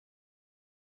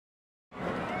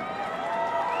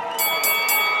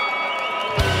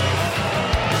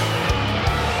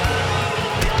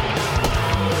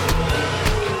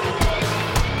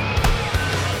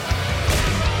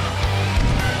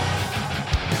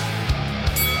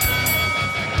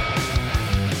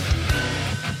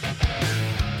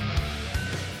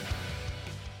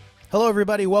Hello,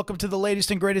 everybody. Welcome to the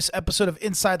latest and greatest episode of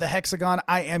Inside the Hexagon.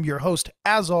 I am your host,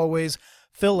 as always,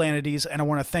 Phil Lanides, and I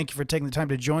want to thank you for taking the time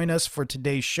to join us for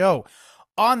today's show.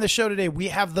 On the show today, we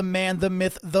have the man, the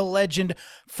myth, the legend,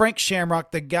 Frank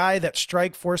Shamrock, the guy that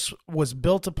Strikeforce was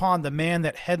built upon, the man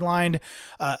that headlined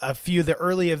a few of the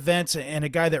early events, and a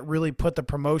guy that really put the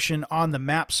promotion on the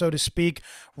map, so to speak.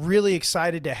 Really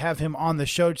excited to have him on the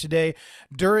show today.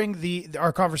 During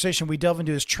our conversation, we delve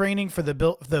into his training for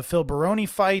the Phil Baroni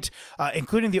fight,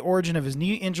 including the origin of his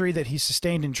knee injury that he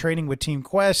sustained in training with Team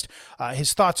Quest,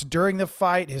 his thoughts during the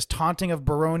fight, his taunting of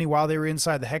Baroni while they were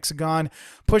inside the Hexagon,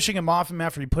 pushing him off him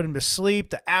after he put him to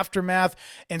sleep, the aftermath,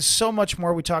 and so much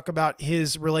more. We talk about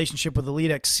his relationship with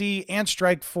Elite XC and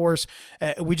Strikeforce.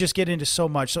 We just get into so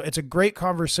much. So it's a great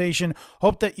conversation.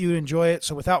 Hope that you enjoy it.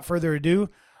 So without further ado,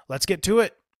 let's get to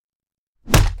it.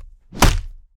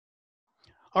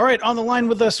 All right, on the line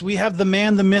with us, we have the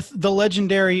man, the myth, the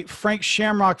legendary Frank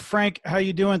Shamrock. Frank, how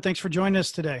you doing? Thanks for joining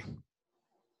us today.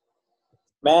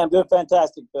 Man, I'm doing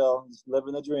fantastic, Phil. Just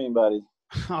living the dream, buddy.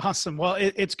 Awesome. Well,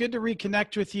 it's good to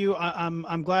reconnect with you.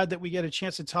 I'm glad that we get a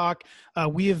chance to talk.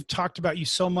 We have talked about you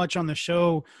so much on the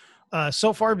show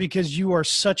so far because you are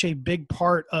such a big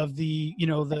part of the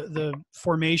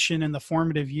formation and the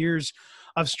formative years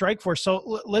of Strikeforce.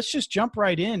 So let's just jump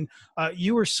right in.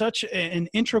 You were such an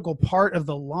integral part of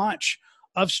the launch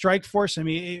of Strikeforce. I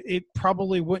mean, it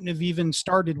probably wouldn't have even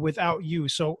started without you.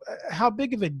 So how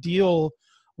big of a deal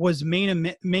was main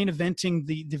eventing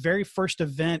the very first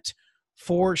event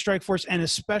for Strikeforce, and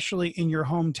especially in your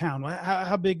hometown?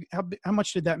 How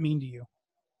much did that mean to you?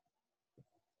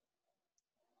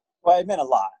 Well, it meant a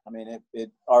lot. I mean,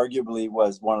 it arguably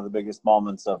was one of the biggest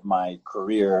moments of my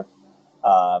career.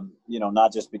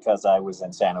 Not just because I was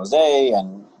in San Jose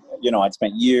and, I'd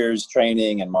spent years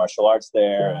training and martial arts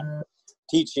there and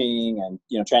teaching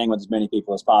and, training with as many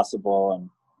people as possible. And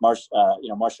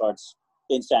martial arts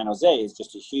in San Jose is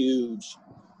just a huge,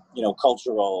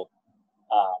 cultural,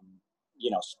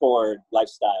 sport,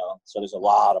 lifestyle. So there's a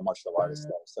lot of martial artists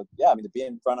there. So yeah, I mean, to be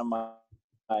in front of my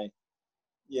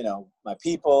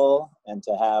people and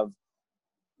to have,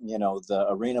 the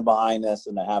arena behind us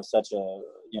and to have such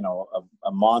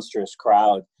a monstrous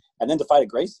crowd, and then to fight at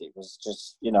Gracie was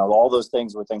just, all those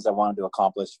things were things I wanted to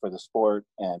accomplish for the sport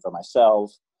and for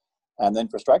myself and then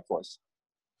for Strikeforce.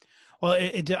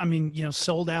 Well,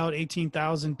 sold out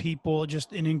 18,000 people,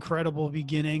 just an incredible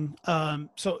beginning.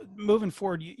 So moving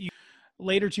forward, you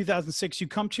later 2006, you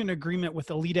come to an agreement with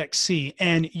Elite XC,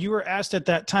 and you were asked at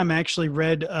that time. I actually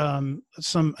read an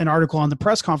article on the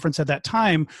press conference at that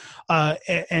time,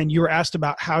 and you were asked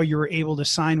about how you were able to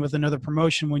sign with another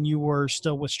promotion when you were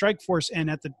still with Strikeforce. And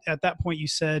at that point, you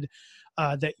said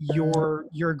that your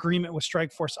agreement with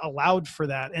Strikeforce allowed for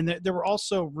that, and there were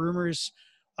also rumors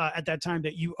at that time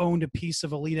that you owned a piece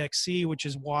of Elite XC, which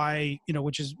is why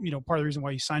part of the reason why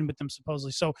you signed with them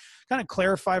supposedly. So, kind of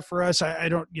clarify for us. I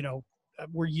don't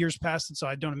we're years past it, so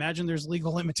I don't imagine there's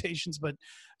legal limitations, but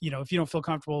if you don't feel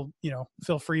comfortable,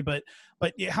 feel free. But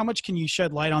how much can you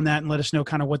shed light on that and let us know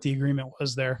kind of what the agreement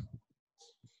was there?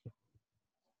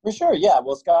 For sure. Yeah.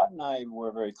 Well, Scott and I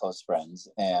were very close friends,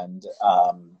 and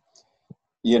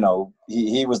he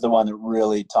was the one that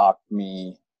really talked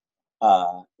me.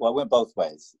 Well, it went both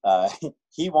ways.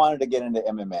 He wanted to get into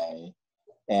MMA,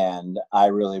 and I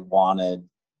really wanted,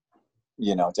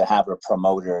 to have a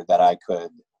promoter that I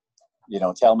could,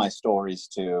 tell my stories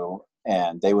to,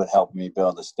 and they would help me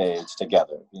build a stage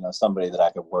together, somebody that I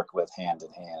could work with hand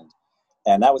in hand.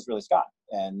 And that was really Scott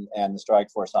and the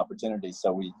Strikeforce opportunity.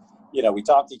 So we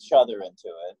talked each other into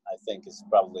it, I think is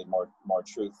probably more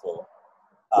truthful.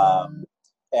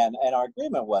 And our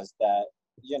agreement was that,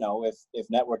 if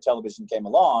network television came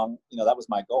along, that was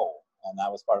my goal. And that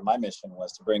was part of my mission,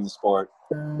 was to bring the sport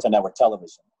to network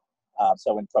television.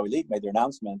 So when Pro Elite made their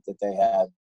announcement that they had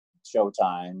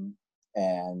Showtime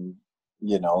and,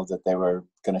 that they were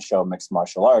going to show mixed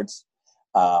martial arts,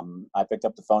 I picked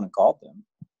up the phone and called them.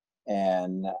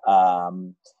 And,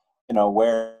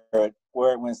 where it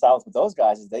went south with those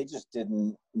guys is they just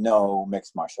didn't know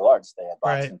mixed martial arts. They had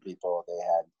boxing people, they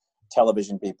had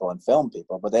television people and film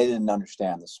people, but they didn't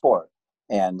understand the sport.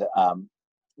 And,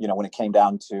 when it came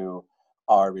down to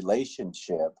our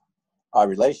relationship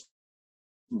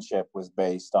was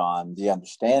based on the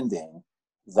understanding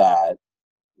that,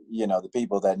 the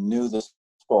people that knew the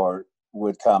sport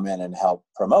would come in and help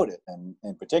promote it. And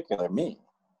in particular, me,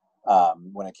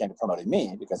 when it came to promoting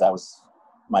me, because that was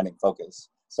my main focus.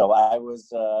 So I was,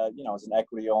 I was an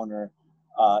equity owner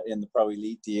in the Pro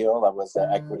Elite deal. I was an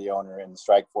equity owner in the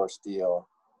Strikeforce deal.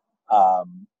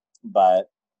 But,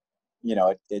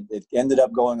 it ended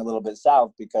up going a little bit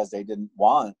south because they didn't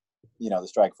want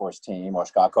the Strikeforce team or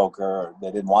Scott Coker, or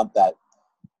they didn't want that,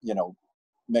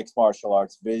 mixed martial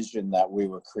arts vision that we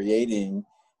were creating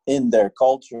in their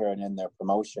culture and in their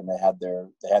promotion. They had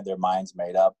their minds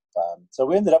made up. So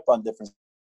we ended up on different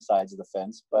sides of the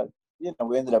fence, but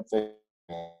we ended up figuring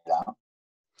it out.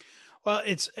 Well,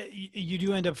 you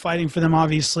do end up fighting for them.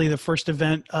 Obviously, the first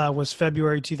event was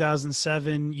February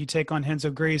 2007. You take on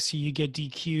Renzo Gracie. You get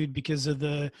DQ'd because of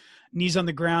the knees on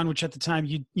the ground, which at the time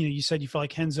you said you felt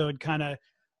like Renzo had kind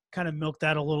of milked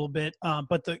that a little bit.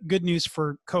 But the good news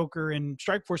for Coker and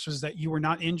Strikeforce was that you were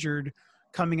not injured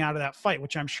coming out of that fight,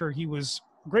 which I'm sure he was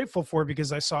grateful for,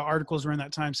 because I saw articles around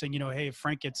that time saying, hey, if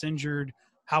Frank gets injured,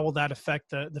 how will that affect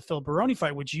the Phil Baroni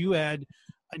fight, which you had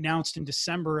announced in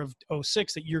December of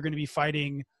 2006 that you're going to be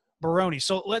fighting Baroni.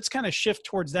 So let's kind of shift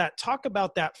towards that. Talk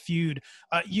about that feud.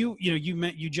 You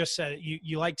just said it.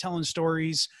 You like telling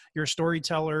stories. You're a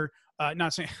storyteller.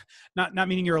 Not saying, not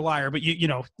meaning you're a liar, but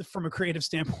from a creative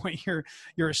standpoint,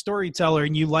 you're a storyteller,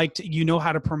 and you know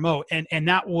how to promote. And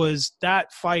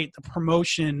that fight, the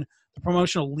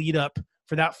promotional lead up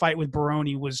for that fight with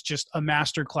Baroni was just a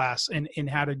masterclass in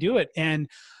how to do it. And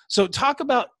so talk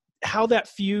about how that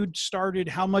feud started,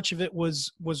 how much of it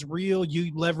was real.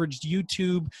 You leveraged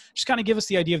YouTube. Just kind of give us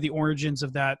the idea of the origins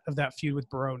of that feud with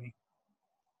Baroni.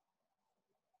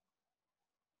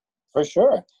 For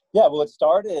sure. Yeah, well, it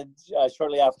started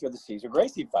shortly after the Cesar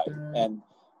Gracie fight. And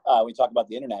we talk about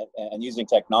the internet and using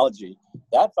technology.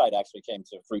 That fight actually came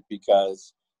to fruit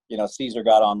because, Cesar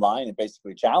got online and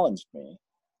basically challenged me,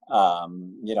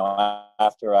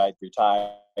 after I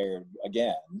retired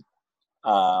again.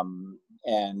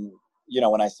 And,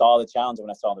 when I saw the challenge, when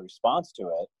I saw the response to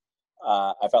it,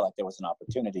 I felt like there was an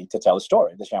opportunity to tell a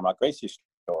story, the Shamrock Gracie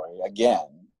story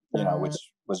again, which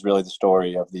was really the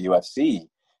story of the UFC,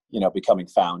 becoming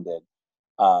founded.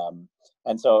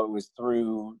 And so it was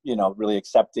through, really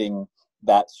accepting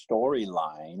that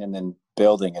storyline and then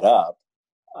building it up.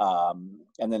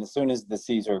 And then as soon as the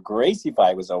Cesar Gracie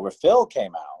fight was over, Phil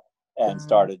came out and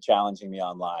started challenging me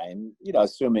online,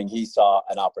 assuming he saw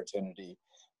an opportunity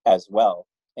as well.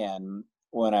 And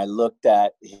when I looked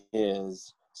at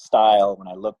his style, when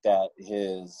I looked at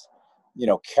his,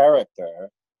 character,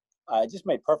 it just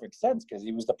made perfect sense because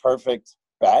he was the perfect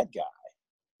bad guy.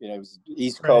 It was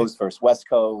East Coast versus West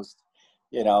Coast.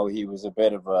 He was a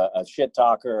bit of a shit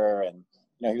talker, and,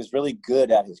 he was really good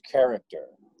at his character.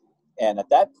 And at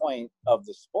that point of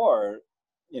the sport,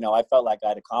 I felt like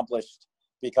I'd accomplished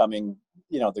becoming,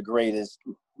 the greatest,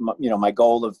 my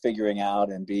goal of figuring out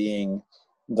and being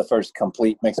the first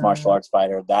complete mixed martial arts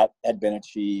fighter, that had been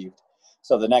achieved.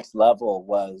 So the next level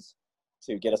was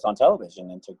to get us on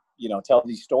television and to, tell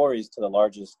these stories to the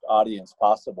largest audience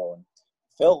possible. And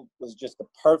Phil was just the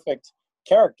perfect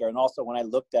character. And also when I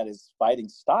looked at his fighting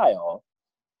style,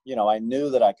 I knew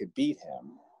that I could beat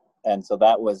him. And so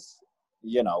that was,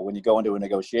 when you go into a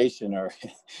negotiation or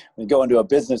when you go into a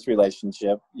business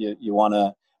relationship, you want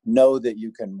to know that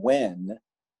you can win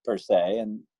per se.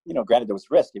 And, granted there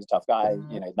was risk. He was a tough guy,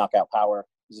 knockout power.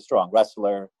 He's a strong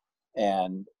wrestler.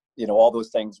 And, all those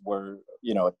things were,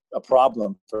 a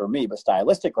problem for me, but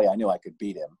stylistically I knew I could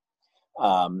beat him.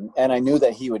 And I knew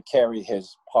that he would carry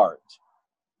his part.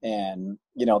 And,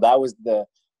 that was the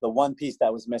one piece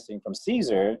that was missing from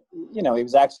Cesar. He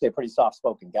was actually a pretty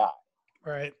soft-spoken guy.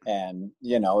 Right. And,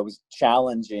 it was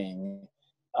challenging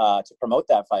to promote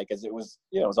that fight because it was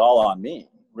all on me,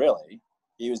 really.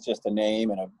 He was just a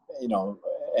name and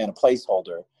a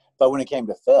placeholder. But when it came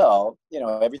to Phil,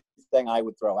 everything I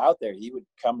would throw out there, he would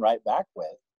come right back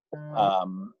with.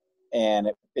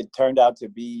 And it turned out to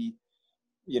be,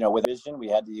 with vision, we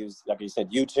had to use, like you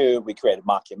said, YouTube. We created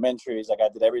mockumentaries. Like I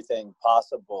did everything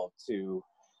possible to,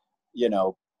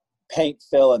 paint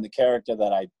Phil in the character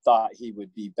that I thought he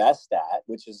would be best at,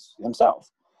 which is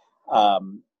himself.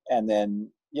 And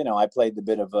then, I played the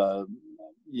bit of a,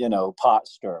 pot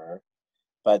stirrer,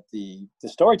 but the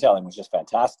storytelling was just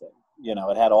fantastic.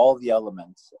 It had all the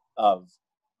elements of,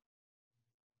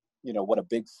 what a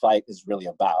big fight is really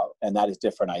about. And that is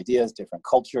different ideas, different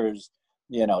cultures,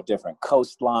 different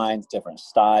coastlines, different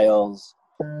styles.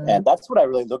 And that's what I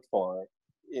really look for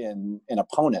in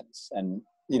opponents. And,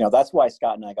 that's why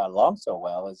Scott and I got along so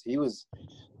well, is he was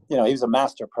a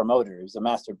master promoter. He was a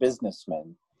master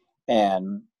businessman.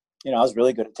 And, I was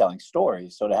really good at telling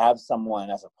stories. So to have someone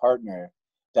as a partner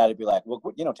that'd be like, well,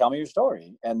 tell me your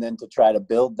story. And then to try to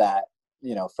build that,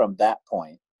 from that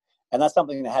point. And that's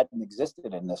something that hadn't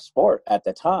existed in the sport at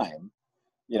the time.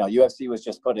 UFC was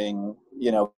just putting,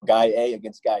 guy A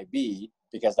against guy B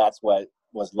because that's what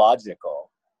was logical.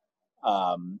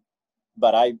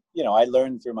 but I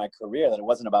learned through my career that it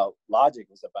wasn't about logic,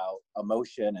 it was about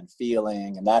emotion and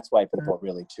feeling. And that's why people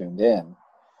really tuned in.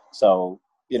 So,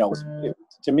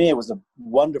 to me, it was a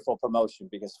wonderful promotion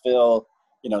because Phil,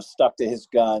 stuck to his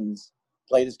guns,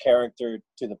 played his character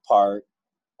to the part.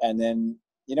 And then,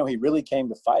 he really came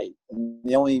to fight. And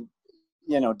the only,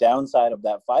 downside of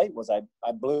that fight was I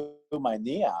blew my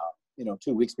knee out,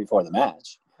 2 weeks before the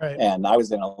match. Right. And I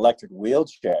was in an electric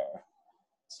wheelchair.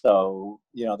 So,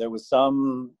 there was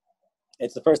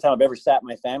it's the first time I've ever sat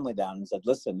my family down and said,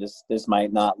 listen, this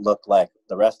might not look like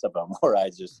the rest of them where I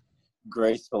just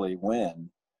gracefully win.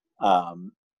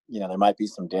 There might be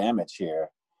some damage here.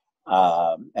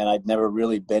 And I'd never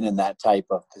really been in that type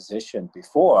of position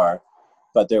before,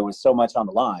 but there was so much on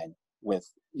the line with,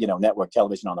 network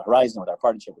television on the horizon, with our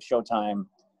partnership with Showtime.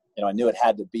 I knew it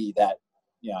had to be that,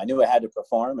 I knew it had to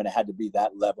perform, and it had to be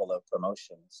that level of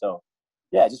promotion. So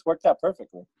yeah, it just worked out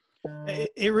perfectly.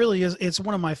 It really is. It's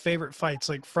one of my favorite fights,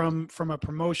 like from a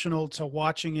promotional to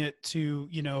watching it to,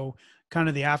 kind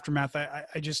of the aftermath.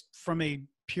 I just, from a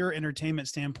pure entertainment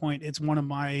standpoint, it's one of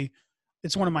my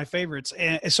favorites.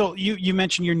 And so you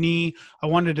mentioned your knee. I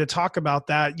wanted to talk about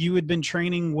that. You had been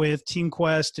training with Team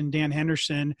Quest and Dan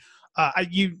Henderson. I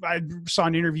saw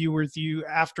an interview with you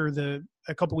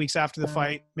a couple weeks after the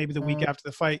fight, maybe the week after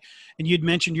the fight, and you'd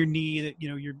mentioned your knee, that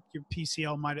your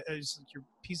PCL your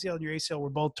PCL and your ACL were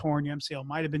both torn. Your MCL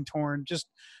might have been torn. Just,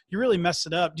 you really messed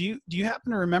it up. Do you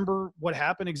happen to remember what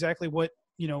happened exactly? What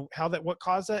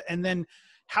caused that, and then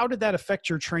how did that affect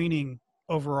your training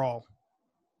overall?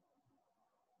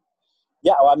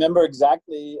 Yeah, well, I remember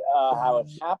exactly how it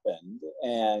happened,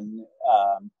 and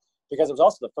because it was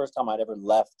also the first time I'd ever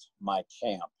left my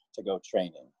camp to go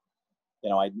training.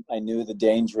 I knew the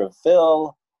danger of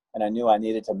Phil, and I knew I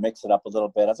needed to mix it up a little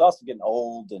bit. I was also getting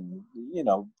old and,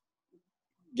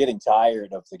 getting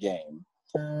tired of the game.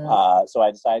 So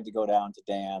I decided to go down to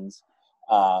Dan's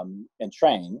and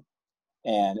train.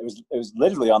 And it was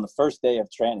literally on the first day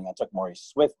of training. I took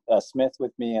Maurice Smith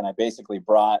with me, and I basically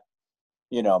brought,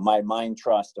 my mind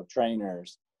trust of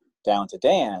trainers down to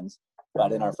Dan's.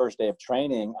 But in our first day of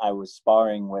training, I was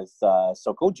sparring with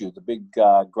Sokoju, the big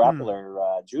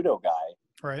grappler judo guy.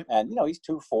 Right. And, he's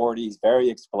 240. He's very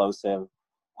explosive.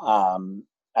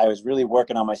 I was really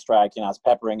working on my striking. I was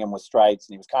peppering him with strikes,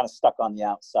 and he was kind of stuck on the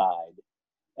outside.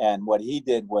 And what he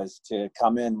did was to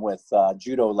come in with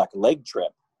judo like a leg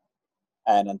trip.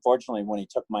 And unfortunately, when he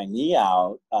took my knee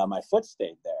out, my foot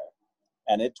stayed there.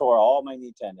 And it tore all my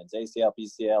knee tendons, ACL,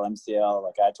 PCL, MCL.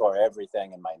 Like, I tore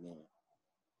everything in my knee.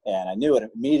 And I knew it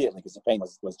immediately because the pain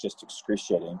was just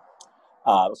excruciating.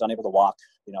 I was unable to walk.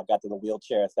 I got to the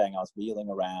wheelchair thing. I was wheeling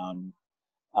around.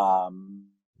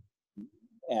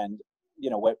 And,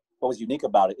 what was unique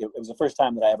about it, it was the first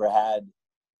time that I ever had,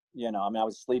 I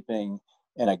was sleeping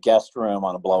in a guest room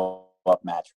on a blow-up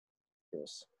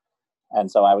mattress. And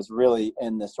so I was really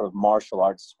in this sort of martial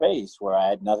arts space where I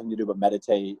had nothing to do but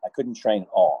meditate. I couldn't train at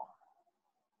all.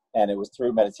 And it was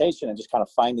through meditation and just kind of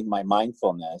finding my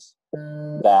mindfulness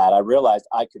that I realized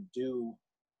I could do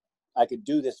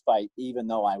this fight even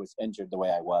though I was injured the way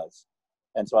I was.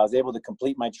 And so I was able to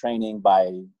complete my training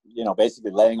by,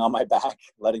 basically laying on my back,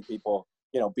 letting people,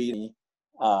 beat me.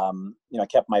 I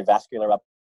kept my vascular up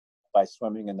by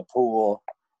swimming in the pool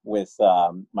with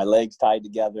my legs tied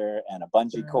together and a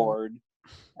bungee cord.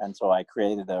 And so I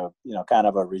created a, kind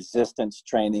of a resistance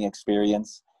training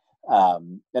experience.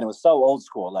 And it was so old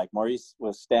school. Like, Maurice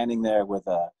was standing there with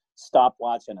a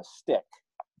stopwatch and a stick.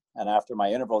 And after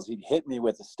my intervals, he'd hit me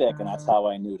with a stick, and that's how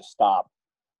I knew to stop,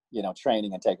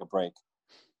 training and take a break.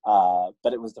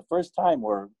 But it was the first time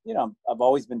where, I've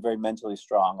always been very mentally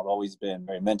strong. I've always been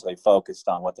very mentally focused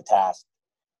on what the task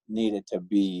needed to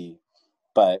be.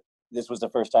 But this was the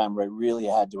first time where I really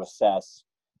had to assess,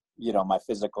 my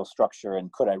physical structure,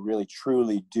 and could I really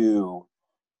truly do,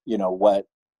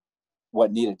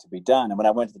 what needed to be done. And when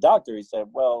I went to the doctor, he said,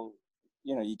 well,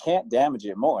 you can't damage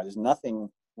it more. There's nothing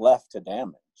left to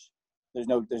damage.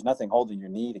 There's nothing holding your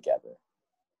knee together.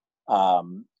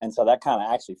 And so that kind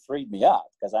of actually freed me up,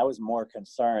 because I was more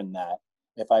concerned that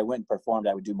if I went and performed,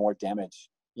 I would do more damage,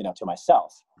 to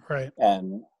myself. Right.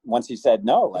 And once he said,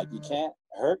 no, like, you can't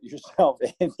hurt yourself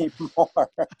anymore.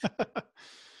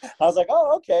 I was like,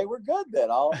 oh, okay, we're good then.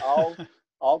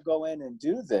 I'll go in and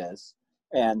do this.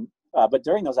 And, but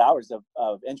during those hours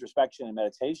of introspection and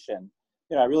meditation,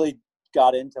 I really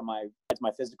got into my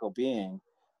physical being.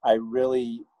 I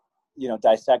really,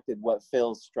 dissected what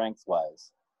Phil's strength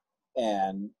was.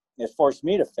 And it forced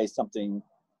me to face something,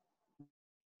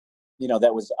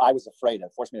 I was afraid of.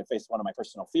 It forced me to face one of my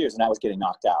personal fears, and I was getting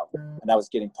knocked out, and I was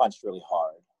getting punched really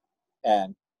hard.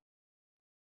 And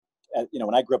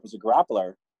when I grew up as a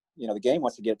grappler, the game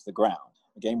was to get to the ground.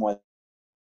 The game was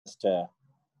to,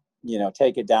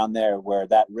 take it down there where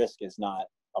that risk is not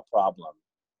a problem.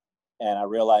 And I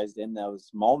realized in those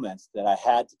moments that I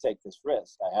had to take this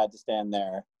risk. I had to stand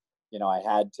there. I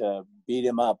had to beat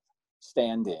him up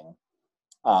standing,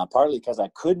 partly because I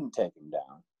couldn't take him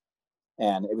down.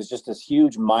 And it was just this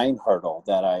huge mind hurdle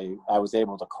that I was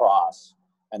able to cross.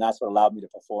 And that's what allowed me to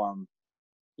perform,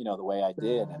 the way I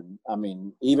did. And I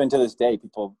mean, even to this day,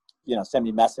 people, send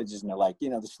me messages and they're like,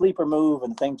 the sleeper move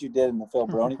and things you did in the Phil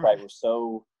Baroni fight were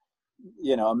so,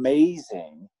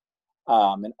 amazing.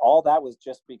 And all that was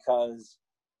just because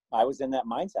I was in that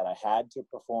mindset. I had to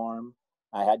perform.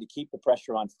 I had to keep the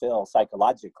pressure on Phil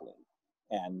psychologically.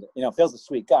 And, Phil's a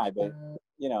sweet guy, but,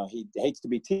 he hates to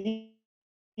be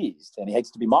teased and he hates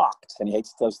to be mocked and he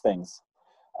hates those things.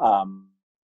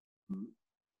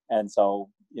 And so,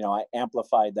 I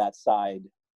amplified that side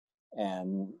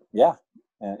and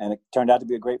and it turned out to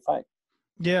be a great fight.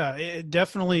 Yeah,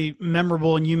 definitely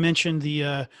memorable. And you mentioned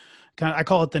the I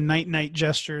call it the night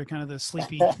gesture, kind of the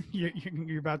sleepy.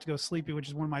 you're about to go sleepy, which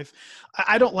is one of my.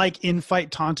 I don't like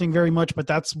in-fight taunting very much, but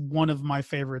that's one of my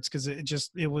favorites because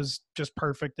it was just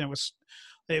perfect and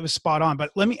it was spot on.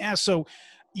 But let me ask, so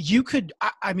you could.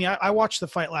 I watched the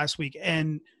fight last week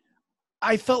and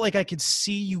I felt like I could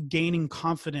see you gaining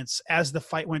confidence as the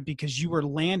fight went because you were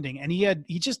landing, and he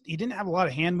didn't have a lot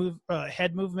of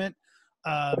head movement.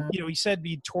 He said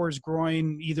he tore his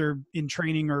groin either in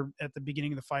training or at the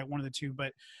beginning of the fight, one of the two.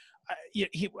 But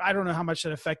I don't know how much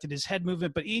that affected his head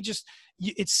movement. But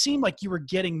it seemed like you were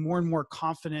getting more and more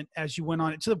confident as you went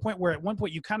on, to the point where at one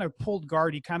point you kind of pulled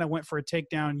guard. He kind of went for a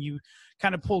takedown. You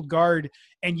kind of pulled guard,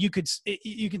 and you can see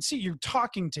you're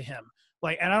talking to him.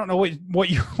 Like, and I don't know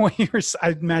what you were. I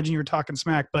imagine you were talking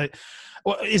smack, but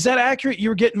is that accurate? You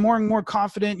were getting more and more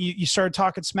confident. You started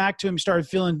talking smack to him. You started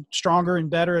feeling stronger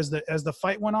and better as the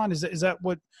fight went on. Is that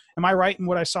what? Am I right in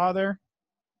what I saw there?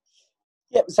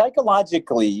 Yeah,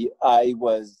 psychologically, I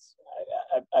was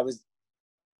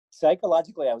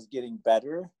getting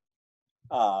better.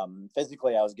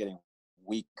 Physically, I was getting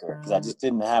weaker because I just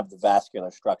didn't have the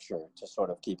vascular structure to sort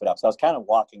of keep it up. So I was kind of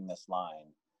walking this line.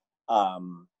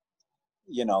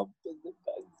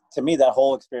 To me, that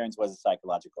whole experience was a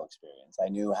psychological experience. I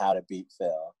knew how to beat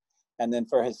Phil. And then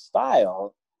for his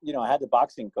style, I had the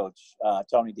boxing coach,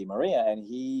 Tony DiMaria, and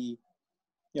he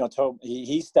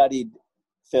studied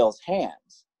Phil's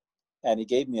hands. And he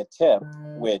gave me a tip,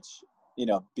 which,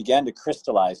 began to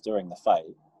crystallize during the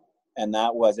fight. And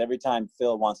that was every time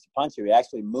Phil wants to punch you, he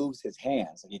actually moves his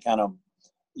hands. Like he kind of,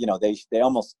 they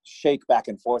almost shake back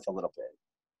and forth a little bit.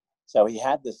 So he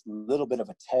had this little bit of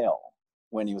a tail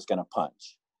when he was going to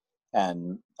punch.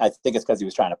 And I think it's because he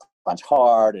was trying to punch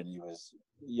hard and he was,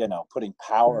 putting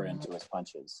power into his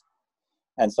punches.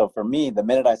 And so for me, the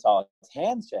minute I saw his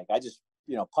hands shake, I just,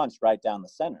 punched right down the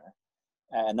center.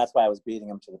 And that's why I was beating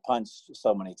him to the punch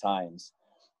so many times.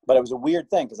 But it was a weird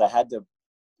thing because I had to,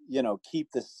 keep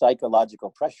this psychological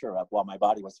pressure up while my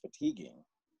body was fatiguing.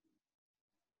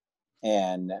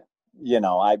 And,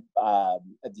 I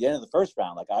at the end of the first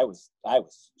round, like I was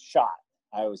shot.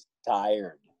 I was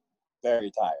tired,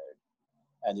 very tired.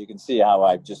 And you can see how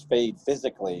I just fade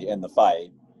physically in the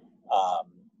fight.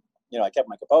 I kept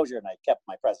my composure and I kept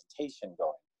my presentation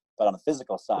going. But on the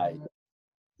physical side,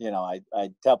 I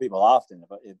tell people often,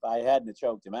 if I hadn't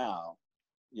choked him out,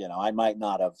 I might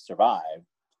not have survived,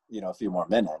 a few more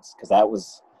minutes, because that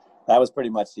was pretty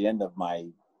much the end of my,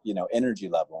 energy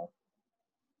level.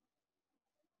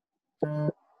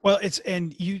 Well,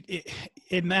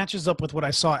 it matches up with what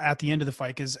I saw at the end of the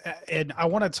fight, and I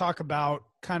want to talk about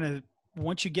kind of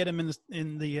once you get him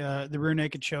in the rear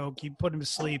naked choke, you put him to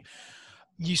sleep.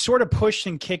 You sort of pushed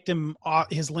and kicked him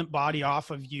off, his limp body off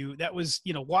of you. That was,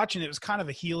 watching it was kind of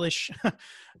a heelish,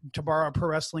 to borrow a pro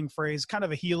wrestling phrase, kind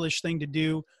of a heelish thing to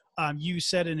do. You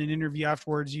said in an interview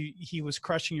afterwards, he was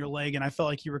crushing your leg, and I felt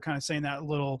like you were kind of saying that a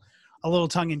little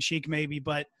tongue in cheek maybe,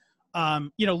 but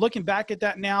looking back at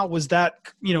that now, was that,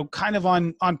 kind of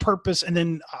on purpose? And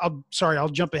then I'll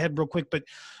jump ahead real quick, but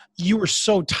you were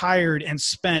so tired and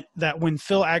spent that when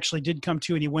Phil actually did come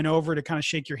to and he went over to kind of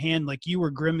shake your hand, like you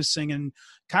were grimacing and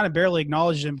kind of barely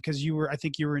acknowledged him because I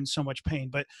think you were in so much pain.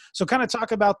 But so kind of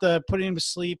talk about the putting him to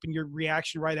sleep and your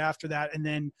reaction right after that. And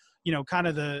then, kind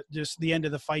of the end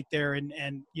of the fight there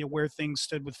and where things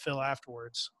stood with Phil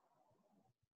afterwards.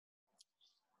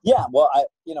 Yeah, well,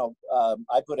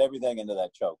 I put everything into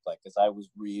that choke, because I was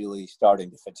really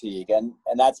starting to fatigue, and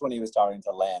that's when he was starting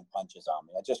to land punches on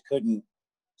me. I just couldn't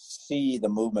see the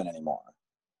movement anymore,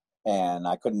 and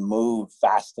I couldn't move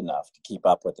fast enough to keep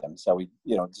up with him. So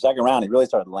the second round, he really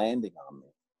started landing on me.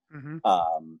 Mm-hmm.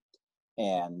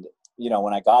 And,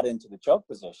 when I got into the choke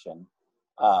position,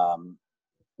 I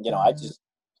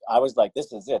was like,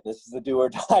 this is it. This is the do or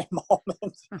die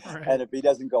moment. Right. And if he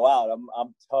doesn't go out,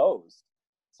 I'm toast.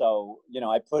 So,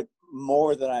 I put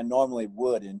more than I normally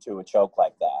would into a choke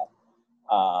like that.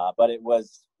 But it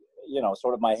was,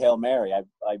 sort of my Hail Mary. I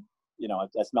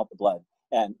smelt the blood.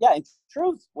 And yeah, in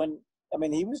truth,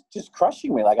 he was just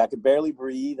crushing me. Like I could barely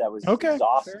breathe. I was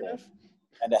exhausted.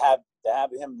 And to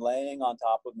have him laying on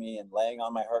top of me and laying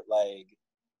on my hurt leg,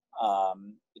 I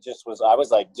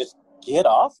was like, just get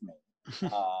off me.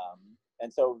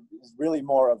 And so it was really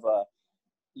more of a,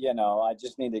 I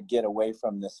just need to get away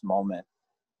from this moment.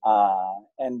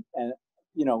 And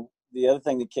the other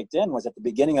thing that kicked in was at the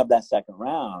beginning of that second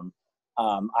round,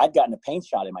 I'd gotten a paint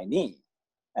shot in my knee.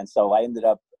 And so I ended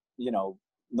up,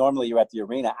 normally you're at the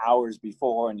arena hours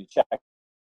before and you check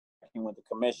with the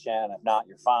commission. If not,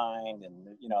 you're fined. And,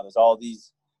 there's all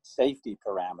these safety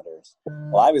parameters.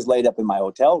 Well, I was laid up in my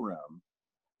hotel room,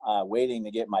 waiting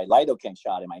to get my lidocaine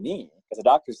shot in my knee. Because the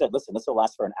doctor said, listen, this will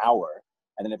last for an hour.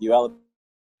 And then if you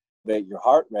elevate your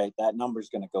heart rate, that number's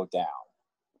going to go down.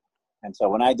 And so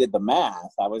when I did the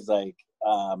math, I was like,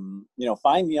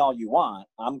 find me all you want.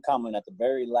 I'm coming at the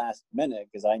very last minute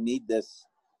because I need this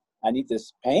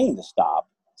pain to stop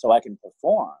so I can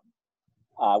perform.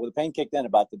 Well, the pain kicked in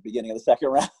about the beginning of the second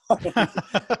round.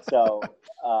 So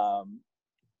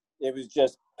it was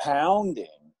just pounding.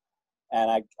 And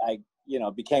I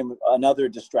became another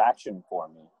distraction for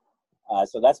me.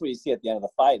 So that's what you see at the end of the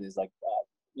fight is like,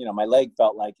 my leg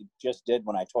felt like it just did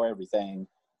when I tore everything.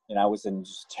 I was in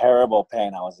just terrible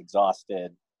pain. I was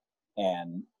exhausted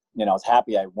and, I was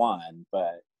happy I won,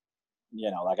 but,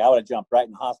 like I would have jumped right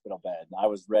in the hospital bed. I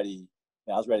was ready.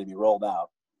 I was ready to be rolled out.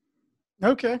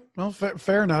 Okay. Well,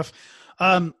 fair enough.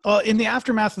 In the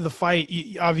aftermath of the fight,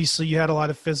 obviously you had a lot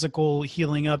of physical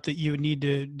healing up that you would need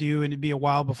to do, and it'd be a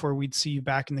while before we'd see you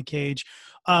back in the cage.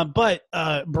 But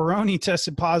Baroni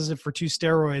tested positive for 2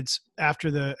 steroids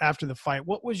after the fight.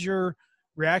 What was your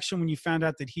reaction when you found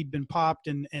out that he'd been popped,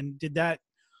 and did that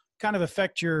kind of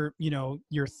affect your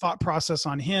thought process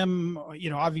on him?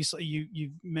 Obviously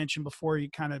you mentioned before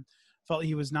you kind of felt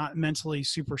he was not mentally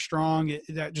super strong.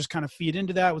 That just kind of feed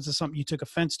into that. Was this something you took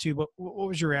offense to? But what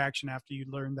was your reaction after you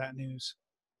learned that news?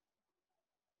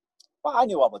 Well, I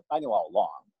knew all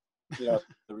along. The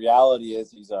reality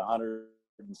is he's a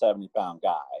 170-pound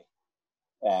guy,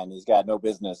 and he's got no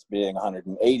business being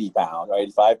 180 pounds or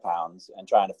 85 pounds and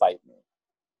trying to fight me.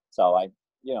 So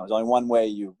there's only one way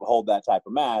you hold that type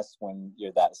of mass when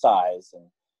you're that size. And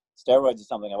steroids is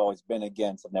something I've always been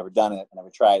against. I've never done it. I've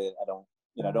never tried it. I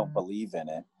don't believe in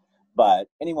it. But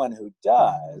anyone who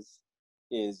does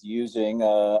is using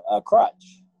a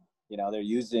crutch. They're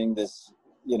using this,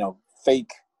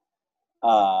 fake,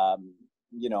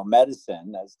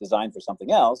 medicine that's designed for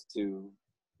something else to,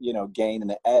 gain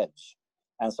an edge.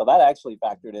 And so that actually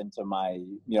factored into my,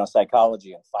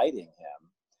 psychology and fighting him.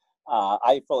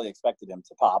 I fully expected him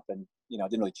to pop and,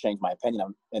 didn't really change my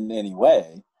opinion in any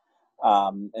way.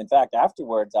 In fact,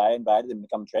 afterwards, I invited him to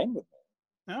come train with me.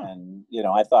 Oh. And,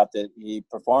 I thought that he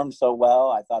performed so well.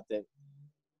 I thought that,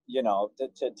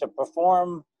 to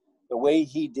perform the way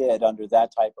he did under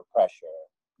that type of pressure,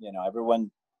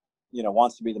 everyone,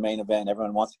 wants to be the main event.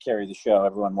 Everyone wants to carry the show.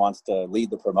 Everyone wants to lead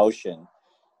the promotion.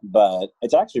 But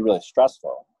it's actually really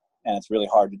stressful. And it's really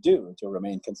hard to do, to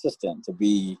remain consistent, to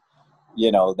be,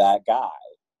 that guy.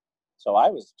 So I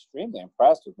was extremely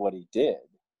impressed with what he did.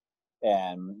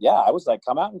 And yeah, I was like,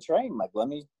 come out and train. Like, let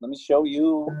me show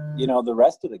you, the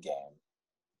rest of the game.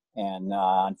 And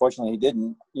unfortunately, he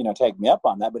didn't, take me up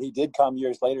on that. But he did come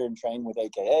years later and train with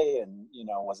AKA and,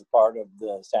 was a part of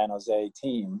the San Jose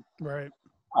team. Right.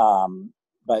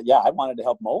 But yeah, I wanted to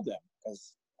help mold him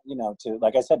because,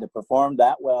 like I said, to perform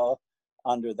that well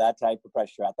under that type of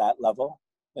pressure at that level,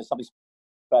 there's something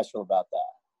special about that.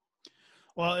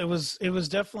 Well, it was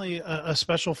definitely a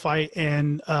special fight.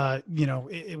 And,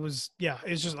 it was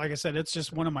just, like I said, it's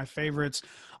just one of my favorites.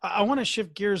 I want to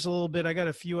shift gears a little bit. I got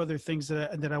a few other things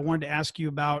that I wanted to ask you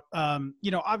about.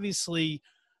 Obviously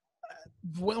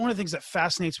one of the things that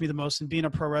fascinates me the most in being a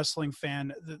pro wrestling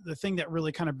fan, the thing that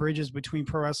really kind of bridges between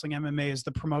pro wrestling and MMA is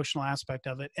the promotional aspect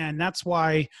of it. And that's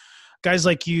why guys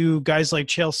like you, guys like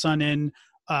Chael Sonnen,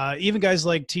 even guys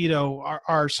like Tito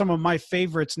are some of my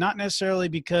favorites, not necessarily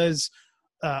because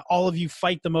all of you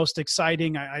fight the most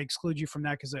exciting. I exclude you from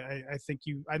that because I think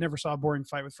I never saw a boring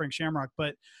fight with Frank Shamrock.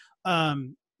 But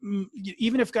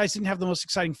even if guys didn't have the most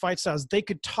exciting fight styles, they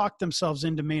could talk themselves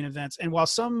into main events. And while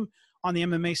some on the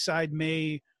MMA side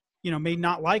may may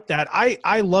not like that.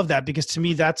 I love that, because to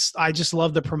me, I just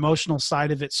love the promotional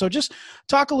side of it. So just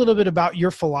talk a little bit about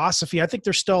your philosophy. I think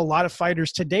there's still a lot of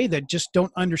fighters today that just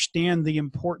don't understand the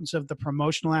importance of the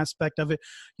promotional aspect of it.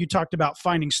 You talked about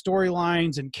finding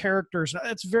storylines and characters.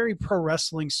 That's very pro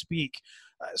wrestling speak.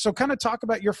 So kind of talk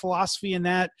about your philosophy in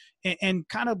that, and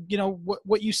kind of,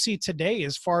 what you see today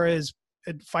as far as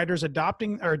fighters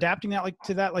adapting that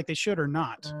to that like they should or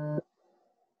not.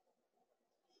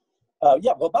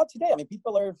 Yeah, well, about today, I mean,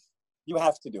 you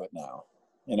have to do it now.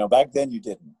 Back then you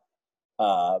didn't.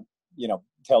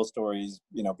 Tell stories,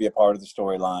 be a part of the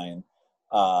storyline.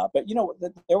 But,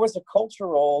 there was a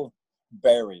cultural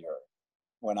barrier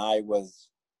when I was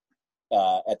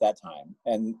at that time.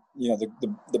 And,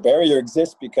 the barrier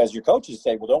exists because your coaches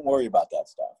say, well, don't worry about that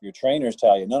stuff. Your trainers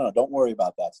tell you, no, don't worry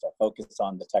about that stuff. Focus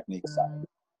on the technique side.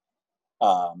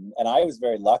 And I was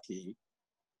very lucky,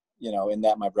 in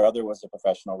that my brother was a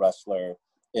professional wrestler.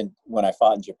 When I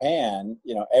fought in Japan,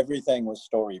 everything was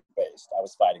story based. I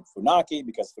was fighting Funaki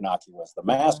because Funaki was the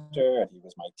master and he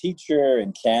was my teacher.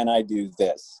 And can I do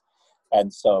this?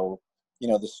 And so,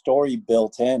 the story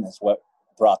built in is what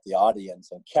brought the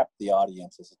audience and kept the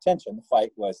audience's attention. The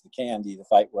fight was the candy. The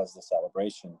fight was the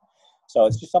celebration. So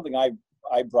it's just something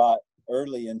I brought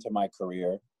early into my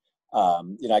career. I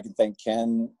can thank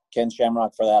Ken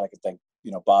Shamrock for that. I could thank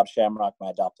Bob Shamrock,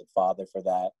 my adopted father, for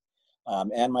that,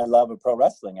 and my love of pro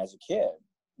wrestling as a kid.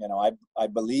 I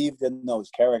believed in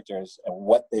those characters and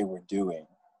what they were doing.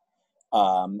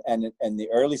 And in the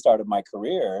early start of my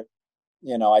career,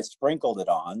 I sprinkled it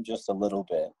on just a little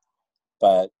bit.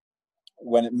 But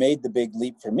when it made the big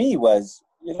leap for me was,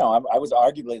 I was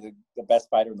arguably the best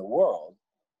fighter in the world,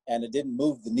 and it didn't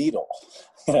move the needle.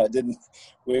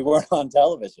 We weren't on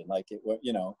television.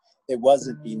 It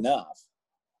wasn't enough.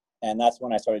 And that's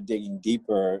when I started digging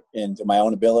deeper into my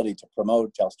own ability to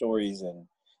promote, tell stories,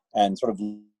 and sort of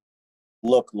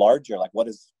look larger. Like,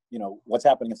 what's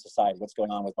happening in society? What's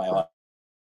going on with my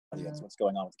audience? What's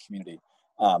going on with the community?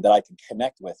 That I can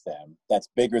connect with them. That's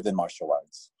bigger than martial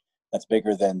arts. That's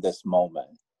bigger than this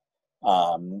moment.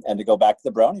 And to go back to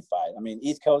the Brony fight, I mean,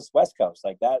 East Coast, West Coast,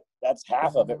 like that's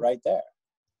half of it right there.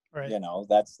 Right.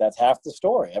 That's half the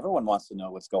story. Everyone wants to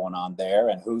know what's going on there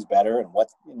and who's better and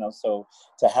what's, so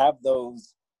to have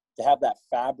that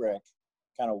fabric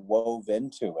kind of wove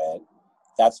into it,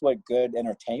 that's what good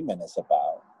entertainment is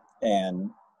about.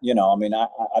 And,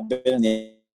 I've been in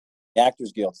the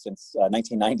Actors Guild since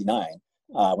 1999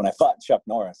 when I fought Chuck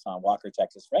Norris on Walker,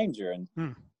 Texas Ranger. And,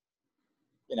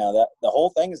 that the whole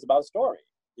thing is about story.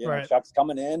 Right. Chuck's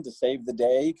coming in to save the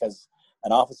day because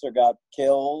an officer got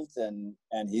killed and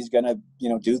he's going to,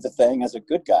 do the thing as a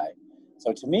good guy.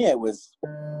 So to me, it was,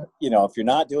 if you're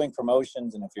not doing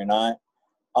promotions and if you're not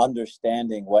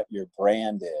understanding what your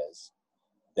brand is,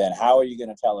 then how are you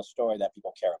going to tell a story that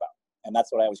people care about? And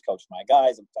that's what I always coach my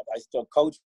guys. I still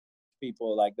coach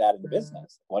people like that in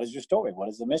business. What is your story? What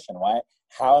is the mission?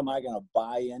 How am I going to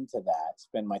buy into that,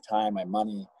 spend my time, my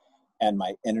money, and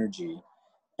my energy?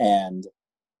 And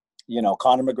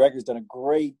Conor McGregor's done a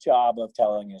great job of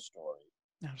telling his story.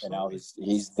 Absolutely.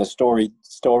 He's the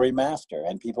story master,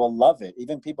 and people love it.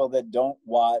 Even people that don't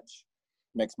watch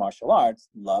mixed martial arts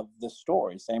love the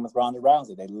story. Same with Ronda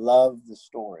Rousey. They love the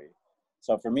story.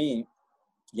 So for me,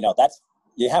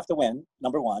 you have to win,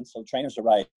 number one. So trainers are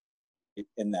right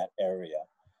in that area.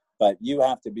 But you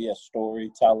have to be a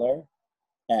storyteller,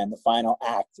 and the final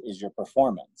act is your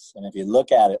performance. And if you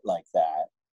look at it like that,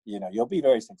 you'll be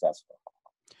very successful.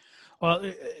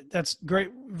 Well, that's great.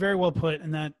 Very well put.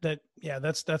 And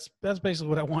that's basically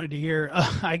what I wanted to hear.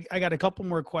 I got a couple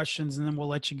more questions and then we'll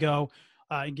let you go.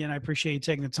 Again, I appreciate you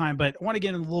taking the time, but I want to get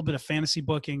in a little bit of fantasy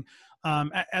booking.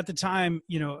 At the time,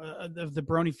 of the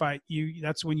Brony fight,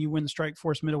 that's when you win the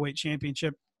Strikeforce middleweight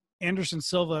championship. Anderson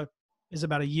Silva is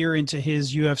about a year into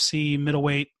his UFC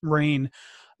middleweight reign.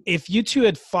 If you two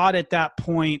had fought at that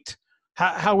point,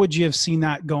 how would you have seen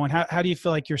that going? How do you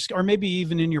feel like or maybe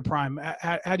even in your prime,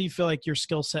 how do you feel like your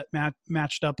skill set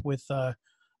matched up with the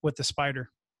Spider?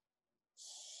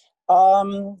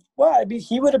 Well, I mean,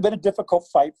 he would have been a difficult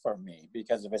fight for me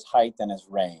because of his height and his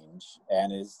range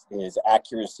and his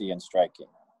accuracy in striking.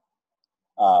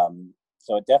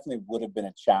 So it definitely would have been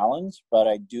a challenge, but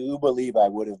I do believe I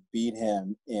would have beat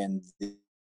him in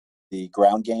the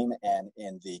ground game and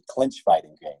in the clinch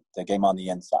fighting game, the game on the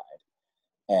inside.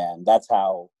 And that's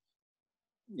how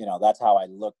I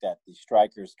looked at the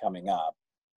strikers coming up.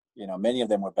 Many of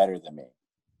them were better than me,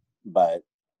 but,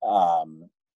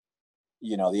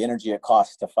 the energy it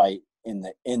costs to fight in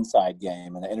the inside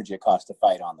game and the energy it costs to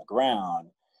fight on the ground,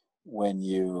 when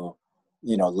you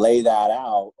lay that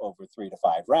out over 3 to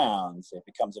 5 rounds, it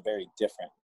becomes a very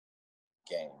different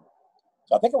game.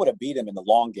 So I think I would have beat him in the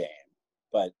long game,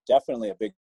 but definitely a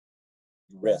big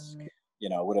risk.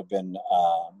 Would have been,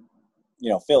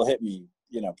 Phil hit me,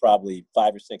 probably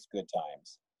 5 or 6 good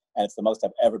times. And it's the most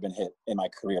I've ever been hit in my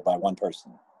career by one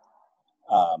person.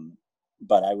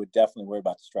 But I would definitely worry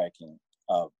about the striking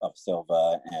of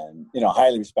Silva, and,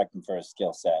 highly respect him for his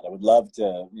skill set. I would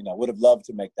have loved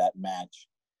to make that match.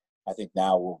 I think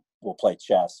now we'll play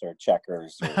chess or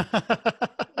checkers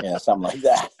or something like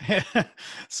that.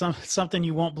 Something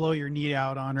you won't blow your knee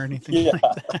out on or anything like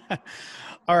that.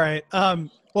 All right.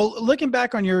 Well, looking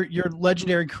back on your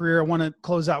legendary career, I want to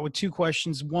close out with 2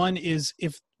 questions. One is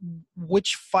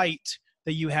which fight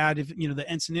that you had, if the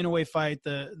Enson Inoue fight,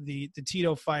 the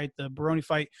Tito fight, the Baroni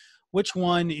fight, which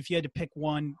one, if you had to pick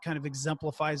one, kind of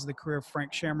exemplifies the career of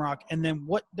Frank Shamrock? And then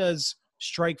what does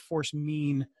Strikeforce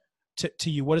mean to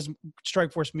you? What does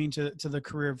Strikeforce mean to the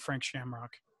career of Frank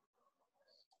Shamrock?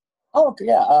 Oh,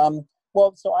 yeah.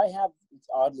 Well, so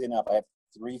oddly enough, I have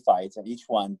 3 fights, and each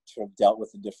one sort of dealt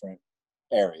with a different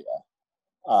area.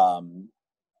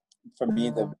 For me,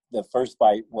 the first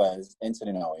fight was Enson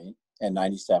Inoue in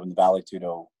 '97, the Vale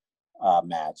Tudo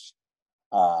match,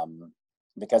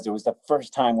 because it was the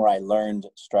first time where I learned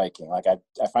striking. Like I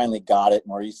finally got it.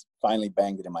 Maurice finally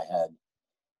banged it in my head,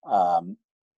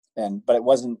 but it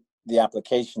wasn't the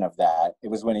application of that. It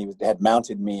was when he had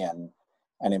mounted me and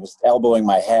it was elbowing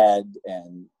my head,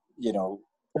 and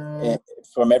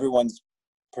from everyone's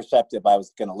perspective, I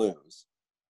was going to lose.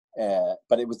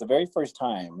 But it was the very first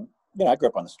time. I grew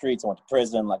up on the streets. I went to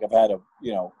prison. Like I've had a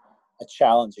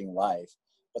challenging life,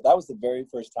 but that was the very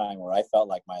first time where I felt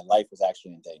like my life was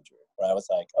actually in danger. Where I was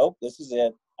like, "Oh, this is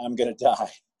it. I'm going to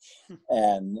die."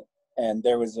 and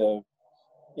there was a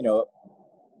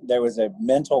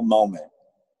mental moment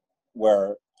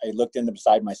where I looked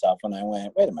beside myself and I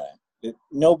went, "Wait a minute.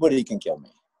 Nobody can kill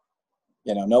me.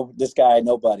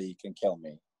 Nobody can kill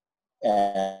me."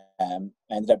 And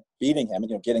I ended up beating him,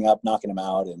 getting up, knocking him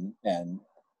out, and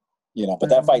but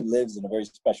that fight lives in a very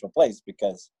special place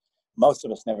because most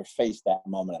of us never face that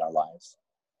moment in our lives.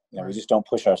 Right. We just don't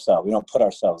push ourselves. We don't put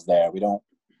ourselves there. We don't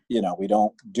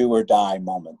do or die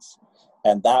moments.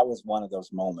 And that was one of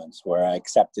those moments where I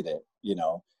accepted it.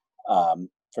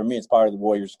 For me, it's part of the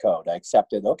Warriors code. I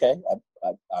accepted, okay,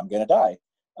 I'm going to die.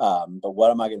 But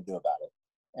what am I going to do about it?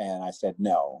 And I said,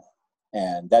 no.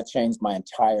 And that changed my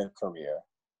entire career.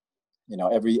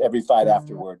 Every fight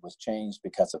afterward was changed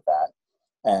because of that.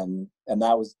 And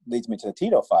that leads me to the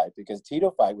Tito fight, because Tito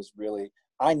fight was really,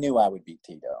 I knew I would beat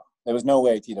Tito. There was no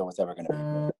way Tito was ever going to beat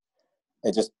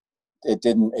me. It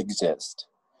didn't exist.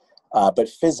 But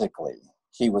physically,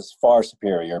 he was far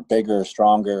superior, bigger,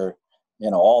 stronger,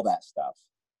 all that stuff.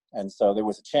 And so there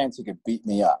was a chance he could beat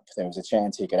me up. There was a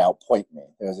chance he could outpoint me.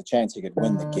 There was a chance he could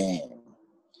win the game.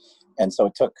 And so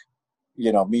it took,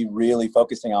 me really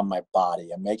focusing on my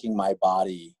body and making my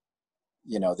body,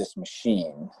 this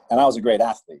machine. And I was a great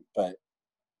athlete, but,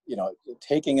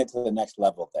 taking it to the next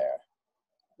level there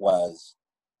was,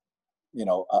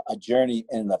 a journey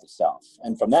in and of itself.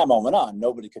 And from that moment on,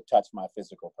 nobody could touch my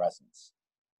physical presence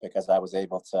because I was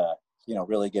able to,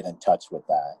 really get in touch with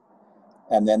that.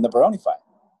 And then the Baroni fight.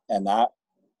 And that,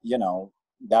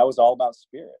 that was all about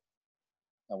spirit.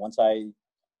 And once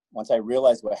I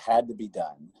realized what had to be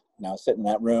done, I was sitting in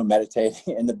that room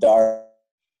meditating in the dark.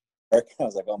 I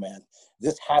was like, oh man,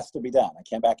 this has to be done. I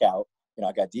can't back out.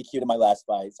 I got DQ'd in my last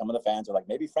fight. Some of the fans are like,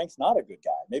 maybe Frank's not a good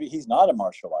guy. Maybe he's not a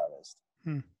martial artist.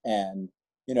 And,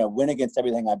 went against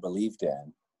everything I believed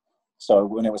in. So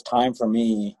when it was time for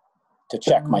me to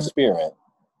check my spirit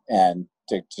and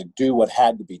to do what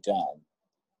had to be done,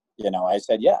 I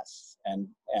said yes. And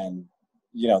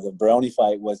the Baroni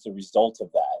fight was the result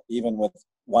of that, even with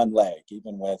one leg,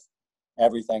 even with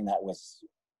everything that was,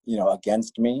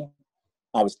 against me,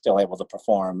 I was still able to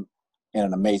perform in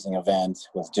an amazing event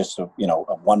with just a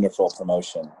wonderful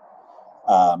promotion.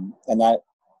 And that,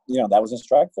 that was in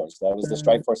Strikeforce. That was the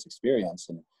Strikeforce experience.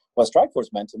 And what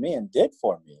Strikeforce meant to me and did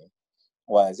for me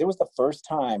was it was the first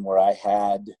time where I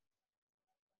had,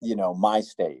 my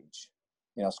stage.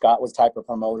 Scott was the type of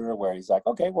promoter where he's like,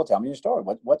 okay, well, tell me your story.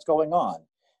 What's going on?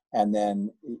 And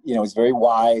then, he's very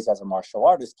wise as a martial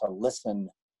artist to listen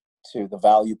to the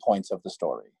value points of the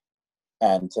story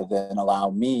and to then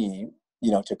allow me,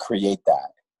 to create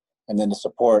that and then to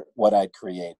support what I'd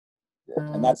created.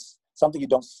 And that's something you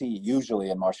don't see usually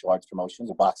in martial arts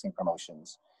promotions or boxing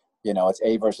promotions. It's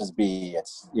A versus B.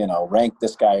 It's, rank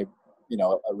this guy,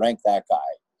 rank that guy.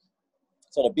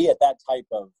 So to be at that type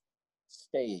of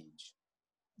stage,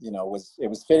 it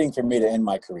was fitting for me to end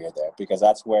my career there, because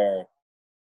that's where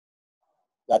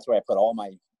I put all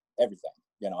my everything.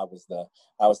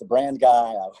 I was the brand guy,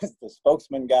 I was the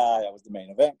spokesman guy, I was the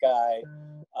main event guy.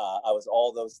 I was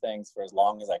all those things for as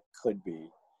long as I could be,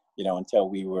 until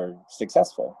we were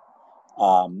successful.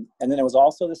 And then it was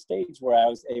also the stage where I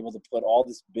was able to put all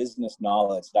this business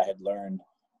knowledge that I had learned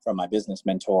from my business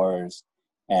mentors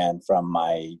and from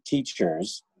my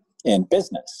teachers in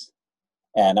business.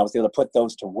 And I was able to put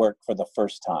those to work for the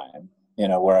first time,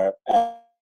 where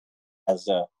as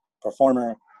a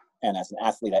performer and as an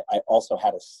athlete, I also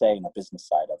had a say in the business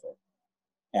side of it.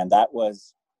 And that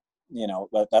was,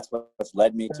 that's what's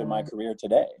led me to my career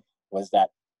today, was that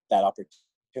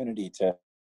opportunity to,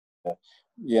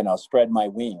 spread my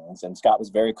wings. And Scott was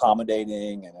very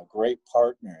accommodating and a great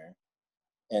partner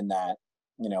in that,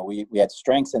 we had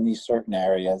strengths in these certain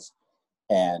areas.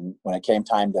 And when it came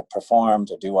time to perform,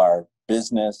 to do our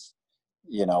business,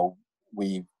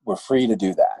 we were free to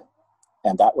do that.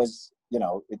 And that was,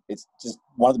 it's just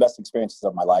one of the best experiences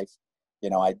of my life.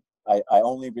 I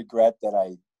only regret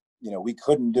that we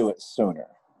couldn't do it sooner.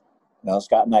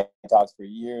 Scott and I talked for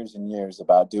years and years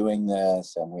about doing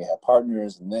this, and we had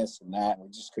partners and this and that, and we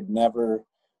just could never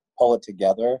pull it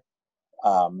together.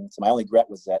 So my only regret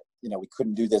was that, we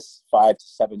couldn't do this 5 to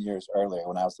 7 years earlier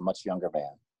when I was a much younger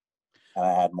man. And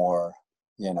I had more,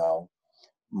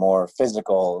 more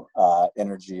physical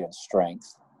energy and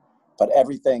strength. But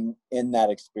everything in that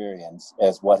experience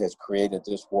is what has created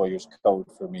this Warriors Code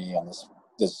for me, and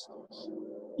this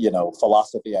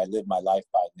philosophy I live my life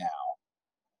by now.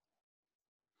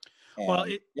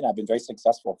 And, I've been very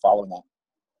successful following that.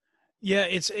 Yeah,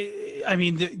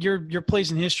 your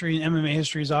place in history and MMA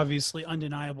history is obviously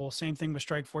undeniable. Same thing with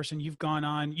Strikeforce, and you've gone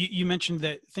on. You mentioned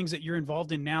that things that you're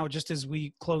involved in now. Just as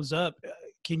we close up,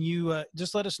 can you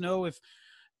just let us know if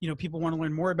people want to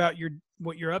learn more about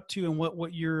what you're up to and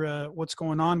what's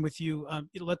going on with you?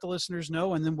 Let the listeners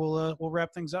know, and then we'll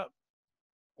wrap things up.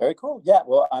 Very cool. Yeah.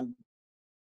 Well, I'm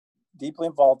deeply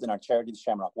involved in our charity, the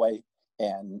Shamrock Way,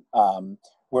 and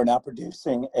we're now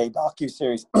producing a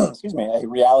docuseries, a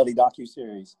reality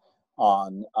docuseries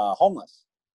on homeless.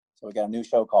 So we got a new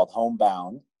show called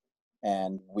Homebound,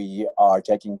 and we are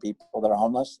taking people that are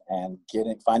homeless and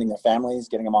finding their families,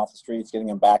 getting them off the streets, getting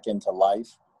them back into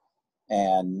life,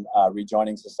 and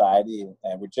rejoining society.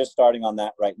 And we're just starting on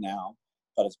that right now,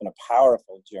 but it's been a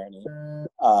powerful journey.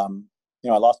 I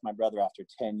lost my brother after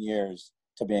 10 years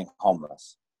to being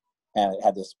homeless, and it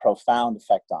had this profound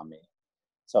effect on me.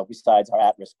 So besides our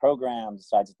at-risk program,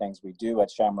 besides the things we do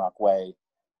at Shamrock Way,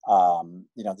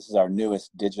 this is our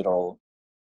newest digital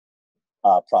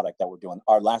product that we're doing.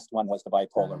 Our last one was the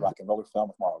bipolar rock and roller film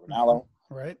with Mauro Ranallo.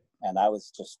 Right. And that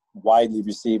was just widely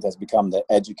received, has become the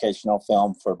educational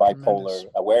film for bipolar,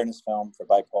 awareness film for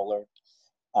bipolar.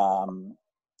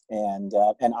 And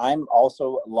I'm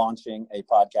also launching a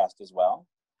podcast as well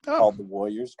called The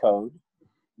Warriors Code.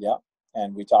 Yeah.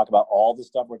 And we talk about all the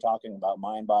stuff we're talking about: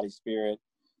 mind, body, spirit.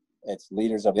 It's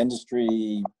leaders of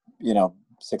industry,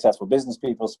 successful business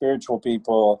people, spiritual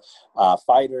people,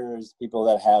 fighters, people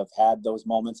that have had those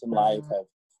moments in life, have,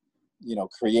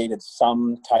 created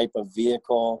some type of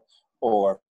vehicle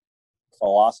or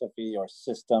philosophy or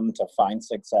system to find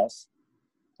success.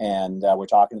 And we're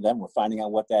talking to them. We're finding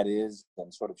out what that is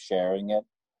and sort of sharing it.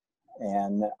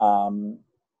 And I'm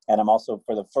also,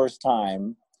 for the first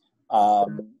time,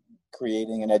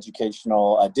 creating a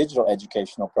digital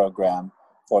educational program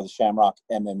for the Shamrock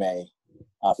MMA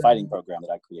fighting program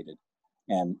that I created.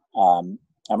 And I'm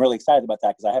really excited about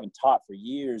that because I haven't taught for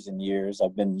years and years.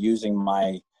 I've been using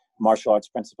my martial arts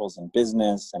principles in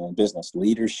business and in business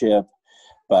leadership,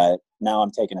 but now I'm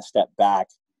taking a step back,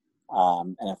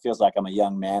 and it feels like I'm a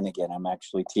young man again. I'm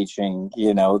actually teaching,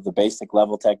 the basic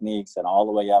level techniques and all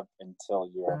the way up until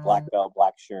you're a black belt,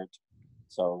 black shirt.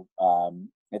 So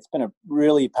it's been a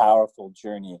really powerful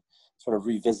journey, sort of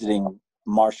revisiting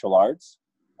martial arts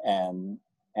and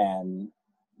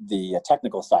the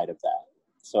technical side of that.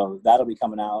 So that'll be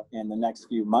coming out in the next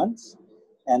few months.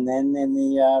 And then in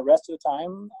the rest of the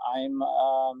time, I'm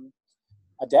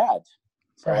a dad.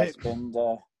 So I spend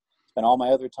all my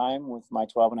other time with my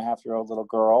 12-and-a-half-year-old little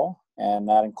girl. And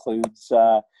that includes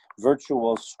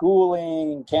virtual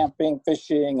schooling, camping,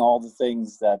 fishing, all the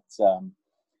things that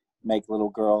make little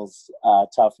girls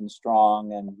tough and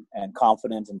strong and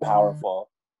confident and powerful.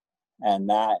 And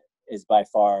that is by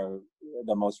far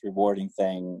the most rewarding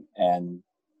thing and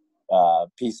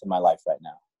piece of my life right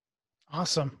now.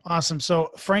 Awesome.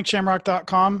 So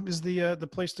frankshamrock.com is the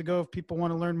place to go if people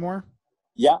want to learn more.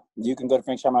 Yeah, you can go to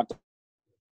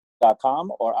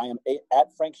frankshamrock.com, or I am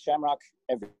at Frank Shamrock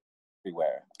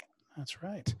everywhere. That's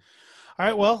right. All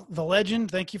right. Well, the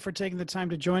legend, thank you for taking the time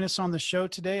to join us on the show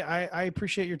today. I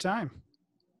appreciate your time.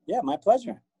 Yeah, my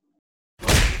pleasure.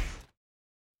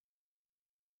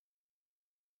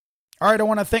 All right, I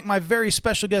want to thank my very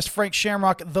special guest, Frank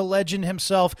Shamrock, the legend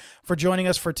himself, for joining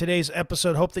us for today's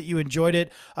episode. Hope that you enjoyed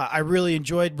it. I really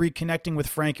enjoyed reconnecting with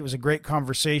Frank. It was a great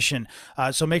conversation.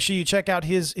 So make sure you check out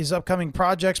his upcoming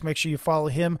projects. Make sure you follow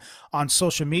him on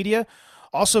social media.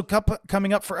 Also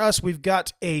coming up for us, we've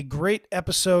got a great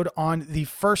episode on the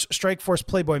first Strikeforce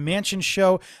Playboy Mansion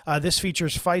show. This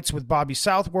features fights with Bobby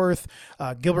Southworth,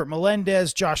 Gilbert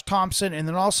Melendez, Josh Thompson, and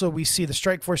then also we see the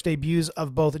Strikeforce debuts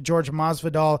of both George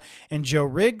Masvidal and Joe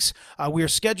Riggs. We are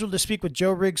scheduled to speak with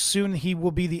Joe Riggs soon. He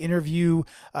will be the interview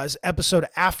episode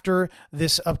after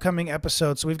this upcoming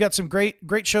episode. So we've got some great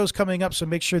shows coming up, so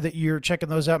make sure that you're checking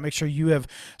those out. Make sure you have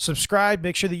subscribed.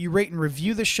 Make sure that you rate and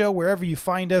review the show wherever you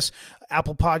find us.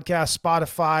 Apple Podcasts,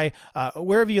 Spotify,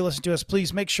 wherever you listen to us,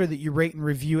 please make sure that you rate and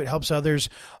review. It helps others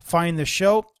find the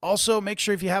show. Also, make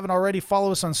sure if you haven't already,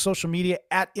 follow us on social media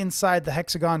at Inside the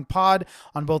Hexagon Pod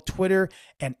on both Twitter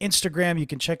and Instagram. You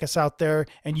can check us out there,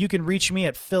 and you can reach me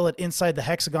at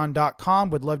phil@insidethehexagon.com.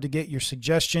 Would love to get your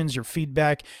suggestions, your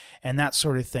feedback, and that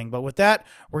sort of thing. But with that,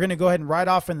 we're going to go ahead and ride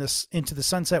off into the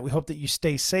sunset. We hope that you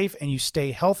stay safe and you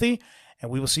stay healthy, and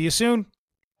we will see you soon.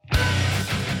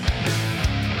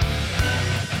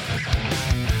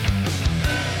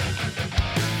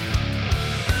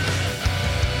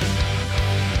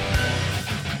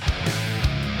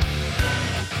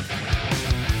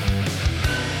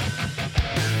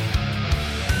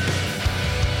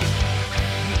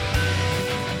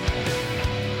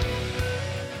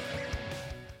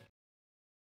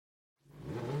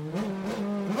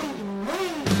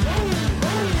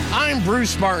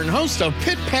 Bruce Martin, host of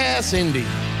Pit Pass Indy.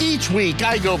 Each week,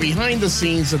 I go behind the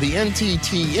scenes of the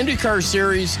NTT IndyCar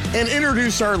Series and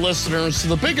introduce our listeners to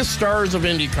the biggest stars of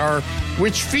IndyCar,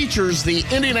 which features the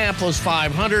Indianapolis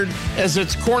 500 as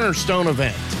its cornerstone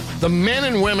event. The men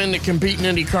and women that compete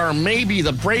in IndyCar may be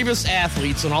the bravest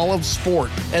athletes in all of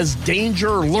sport, as danger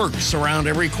lurks around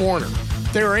every corner.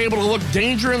 They are able to look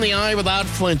danger in the eye without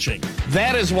flinching.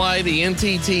 That is why the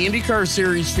NTT IndyCar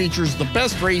Series features the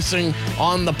best racing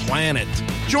on the planet.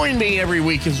 Join me every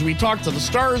week as we talk to the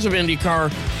stars of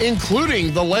IndyCar,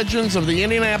 including the legends of the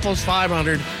Indianapolis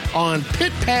 500 on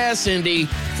Pit Pass Indy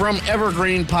from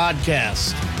Evergreen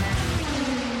Podcast.